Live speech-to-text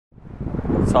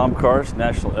Tom Karst,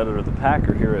 National Editor of the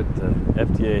Packer here at the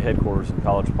FDA headquarters in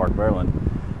College Park, Maryland.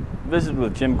 Visited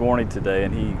with Jim Gorney today,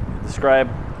 and he described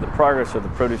the progress of the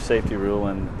produce safety rule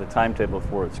and the timetable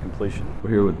for its completion.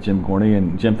 We're here with Jim Gorney,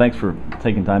 and Jim, thanks for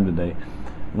taking time today.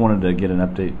 I wanted to get an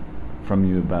update from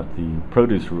you about the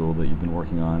produce rule that you've been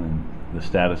working on and the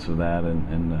status of that,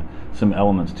 and some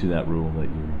elements to that rule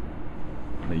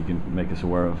that you can make us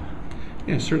aware of.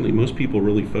 Yeah, certainly most people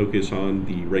really focus on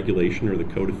the regulation or the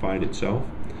codified itself,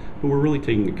 but we're really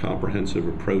taking a comprehensive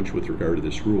approach with regard to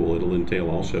this rule. It'll entail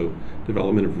also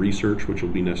development of research, which will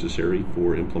be necessary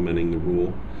for implementing the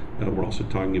rule. We're also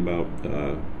talking about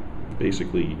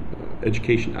basically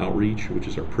education outreach, which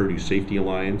is our Produce Safety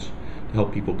Alliance, to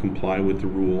help people comply with the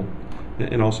rule,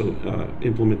 and also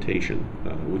implementation,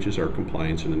 which is our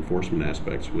compliance and enforcement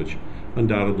aspects, which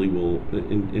undoubtedly will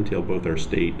entail both our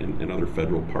state and other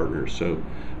federal partners. So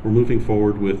we're moving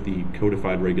forward with the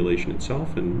codified regulation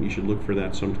itself, and you should look for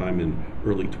that sometime in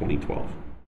early 2012.